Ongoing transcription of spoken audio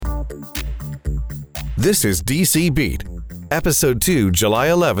This is DC Beat, Episode 2, July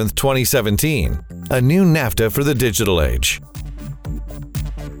 11th, 2017. A new NAFTA for the digital age.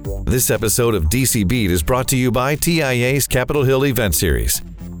 This episode of DC Beat is brought to you by TIA's Capitol Hill event series,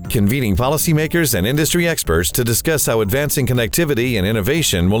 convening policymakers and industry experts to discuss how advancing connectivity and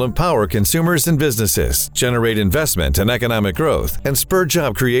innovation will empower consumers and businesses, generate investment and economic growth, and spur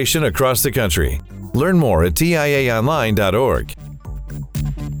job creation across the country. Learn more at tiaonline.org.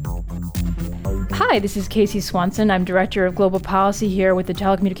 Hi, this is Casey Swanson. I'm Director of Global Policy here with the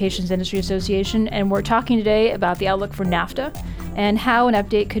Telecommunications Industry Association, and we're talking today about the outlook for NAFTA and how an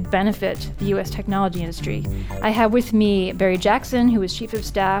update could benefit the U.S. technology industry. I have with me Barry Jackson, who is Chief of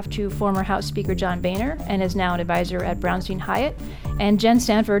Staff to former House Speaker John Boehner and is now an advisor at Brownstein Hyatt, and Jen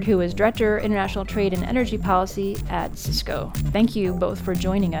Stanford, who is Director, International Trade and Energy Policy at Cisco. Thank you both for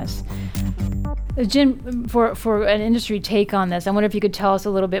joining us. Jen, for an industry take on this, I wonder if you could tell us a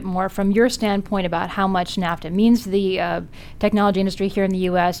little bit more from your standpoint about how much NAFTA means to the technology industry here in the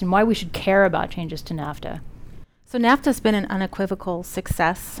U.S. and why we should care about changes to NAFTA. So NAFTA's been an unequivocal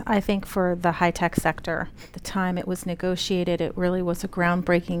success, I think, for the high-tech sector. At the time it was negotiated, it really was a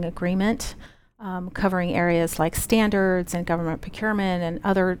groundbreaking agreement covering areas like standards and government procurement and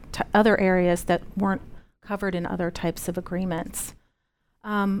other areas that weren't covered in other types of agreements.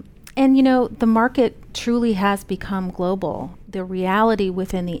 And, you know, the market truly has become global. The reality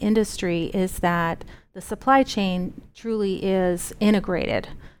within the industry is that the supply chain truly is integrated,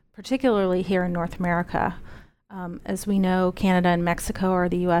 particularly here in North America. As we know, Canada and Mexico are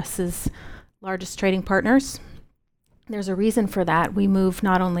the U.S.'s largest trading partners. There's a reason for that. We move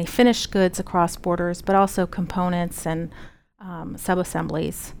not only finished goods across borders, but also components and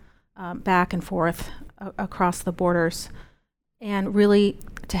sub-assemblies back and forth across the borders, and really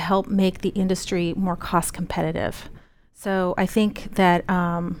to help make the industry more cost competitive. So I think that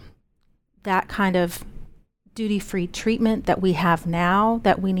that kind of duty-free treatment that we have now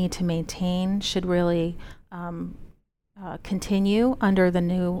that we need to maintain should really continue under the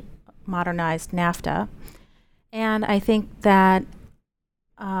new modernized NAFTA. And I think that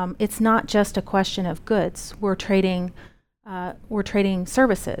it's not just a question of goods. We're trading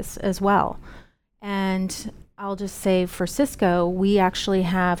services as well. And I'll just say for Cisco, we actually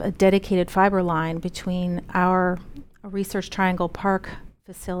have a dedicated fiber line between our Research Triangle Park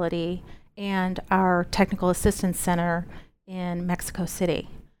facility and our Technical Assistance Center in Mexico City.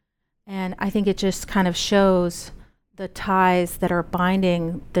 And I think it just kind of shows the ties that are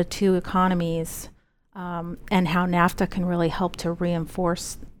binding the two economies and how NAFTA can really help to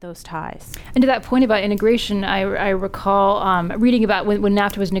reinforce those ties. And to that point about integration, I recall reading about when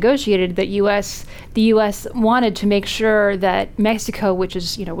NAFTA was negotiated that the U.S. wanted to make sure that Mexico, which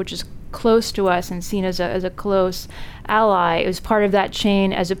is close to us and seen as a close ally, was part of that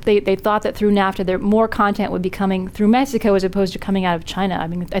chain. As if they thought that through NAFTA, more content would be coming through Mexico as opposed to coming out of China. I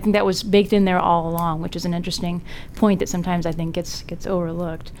mean, I think that was baked in there all along, which is an interesting point that sometimes I think gets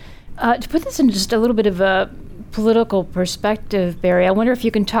overlooked. To put this in just a little bit of a political perspective, Barry, I wonder if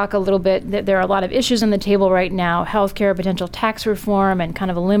you can talk a little bit, that there are a lot of issues on the table right now: healthcare, potential tax reform, and kind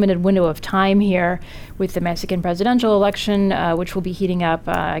of a limited window of time here with the Mexican presidential election, which will be heating up,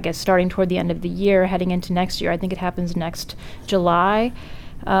 I guess, starting toward the end of the year, heading into next year. I think it happens next July.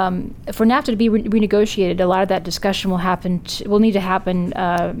 For NAFTA to be renegotiated, a lot of that discussion will need to happen,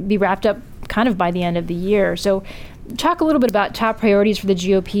 be wrapped up kind of by the end of the year. So talk a little bit about top priorities for the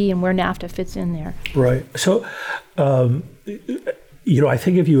GOP and where NAFTA fits in there. Right. So, I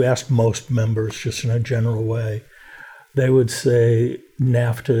think if you ask most members just in a general way, they would say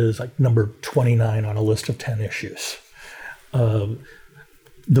NAFTA is like number 29 on a list of 10 issues.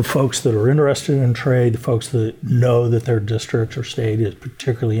 The folks that are interested in trade, the folks that know that their district or state is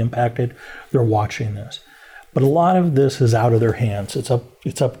particularly impacted, they're watching this. But a lot of this is out of their hands. It's up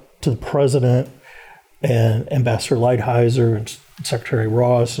to the president and Ambassador Lighthizer and Secretary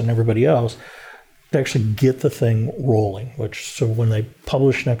Ross and everybody else to actually get the thing rolling. So when they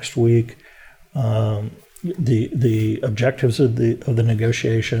publish next week the objectives of the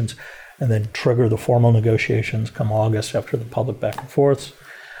negotiations, and then trigger the formal negotiations come August after the public back and forths,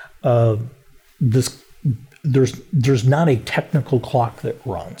 there's not a technical clock that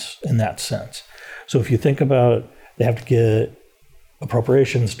runs in that sense. So if you think about, they have to get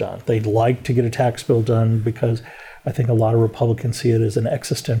appropriations done. They'd like to get a tax bill done because I think a lot of Republicans see it as an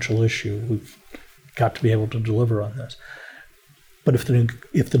existential issue. We've got to be able to deliver on this. But if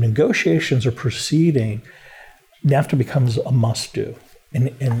the negotiations are proceeding, NAFTA becomes a must-do.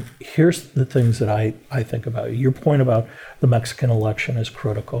 And here's the things that I think about. Your point about the Mexican election is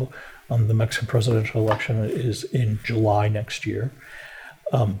critical. The Mexican presidential election is in July next year.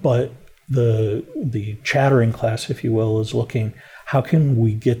 But the chattering class, if you will, is looking, how can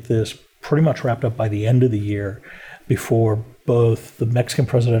we get this pretty much wrapped up by the end of the year before both the Mexican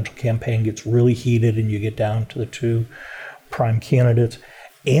presidential campaign gets really heated and you get down to the two prime candidates,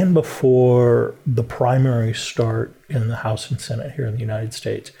 and before the primaries start in the House and Senate here in the United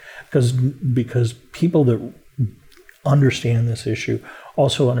States. Because people that understand this issue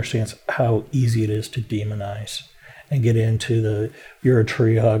also understands how easy it is to demonize and get into the, you're a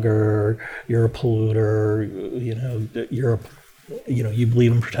tree hugger, you're a polluter, you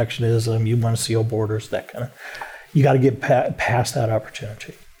believe in protectionism, you want to seal borders, that kind of, you got to get past that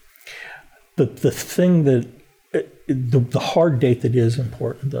opportunity. The thing that, the hard date that is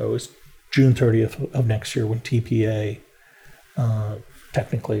important though is June 30th of next year when TPA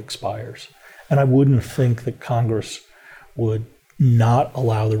technically expires. And I wouldn't think that Congress would not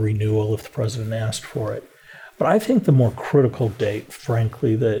allow the renewal if the president asked for it. But I think the more critical date,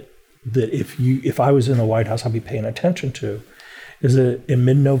 frankly, that if I was in the White House, I'd be paying attention to, is that in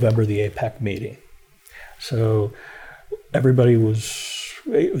mid-November, the APEC meeting. So everybody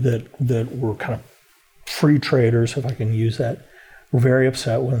that were kind of free traders, if I can use that, were very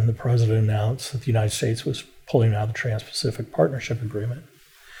upset when the president announced that the United States was pulling out of the Trans-Pacific Partnership Agreement.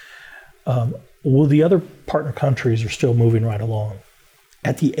 Well, the other partner countries are still moving right along.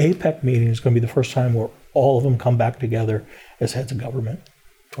 At the APEC meeting is going to be the first time where all of them come back together as heads of government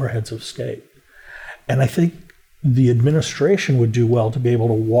or heads of state. And I think the administration would do well to be able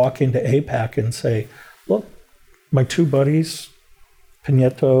to walk into APEC and say, look, my two buddies,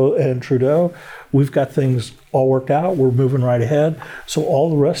 Piñeto and Trudeau, we've got things all worked out. We're moving right ahead. So all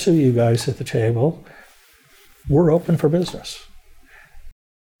the rest of you guys at the table, we're open for business.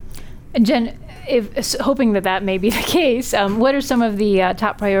 And Jen, hoping that may be the case, what are some of the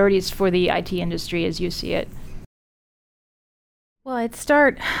top priorities for the IT industry as you see it? Well, I'd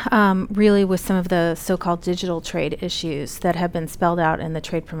start really with some of the so-called digital trade issues that have been spelled out in the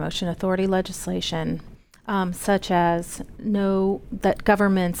Trade Promotion Authority legislation, such as that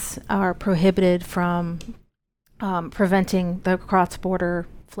governments are prohibited from preventing the cross-border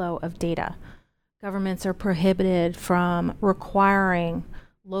flow of data. Governments are prohibited from requiring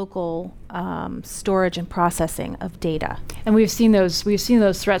local storage and processing of data. And we've seen those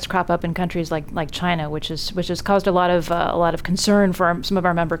threats crop up in countries like China, which has caused a lot of concern for some of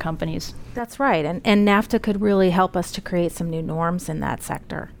our member companies. That's right, and NAFTA could really help us to create some new norms in that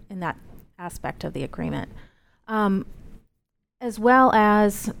sector, in that aspect of the agreement, as well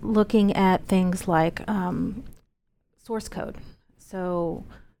as looking at things like source code. So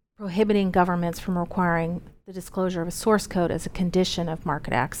prohibiting governments from requiring the disclosure of a source code as a condition of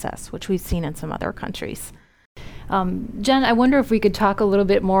market access, which we've seen in some other countries. Jen, I wonder if we could talk a little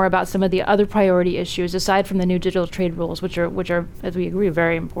bit more about some of the other priority issues aside from the new digital trade rules, which are, as we agree,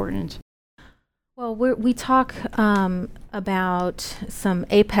 very important. Well, we talk about some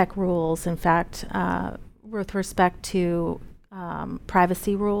APEC rules, in fact, with respect to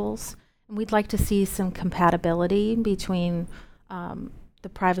privacy rules. And we'd like to see some compatibility between the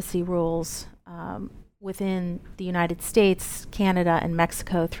privacy rules within the United States, Canada, and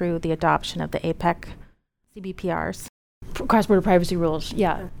Mexico through the adoption of the APEC CBPRs. Cross-border privacy rules,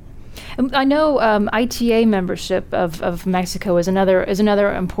 yeah. I know ITA membership of Mexico is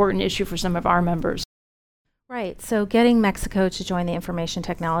another important issue for some of our members. Right, so getting Mexico to join the Information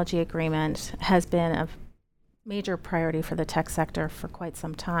Technology Agreement has been a major priority for the tech sector for quite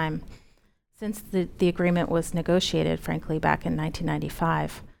some time, since the agreement was negotiated, frankly, back in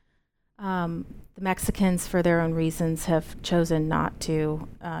 1995. The Mexicans, for their own reasons, have chosen not to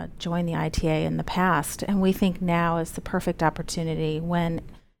join the ITA in the past, and we think now is the perfect opportunity when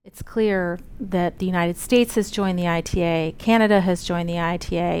it's clear that the United States has joined the ITA, Canada has joined the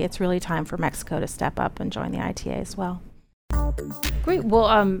ITA. It's really time for Mexico to step up and join the ITA as well. Great.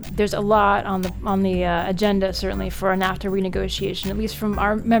 Well, there's a lot on the agenda, certainly, for a NAFTA renegotiation, at least from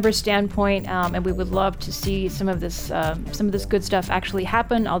our members' standpoint, and we would love to see some of this good stuff actually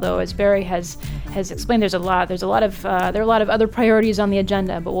happen. Although, as Barry has explained, there are a lot of other priorities on the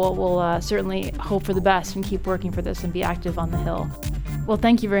agenda, but we'll certainly hope for the best and keep working for this and be active on the Hill. Well,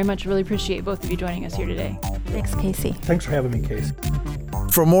 thank you very much. Really appreciate both of you joining us here today. Thanks, Casey. Thanks for having me, Casey.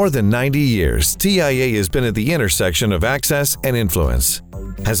 For more than 90 years, TIA has been at the intersection of access and influence.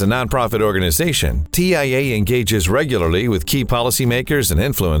 As a nonprofit organization, TIA engages regularly with key policymakers and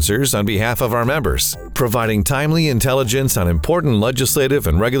influencers on behalf of our members, providing timely intelligence on important legislative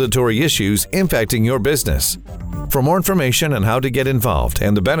and regulatory issues impacting your business. For more information on how to get involved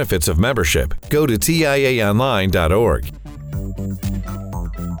and the benefits of membership, go to TIAonline.org.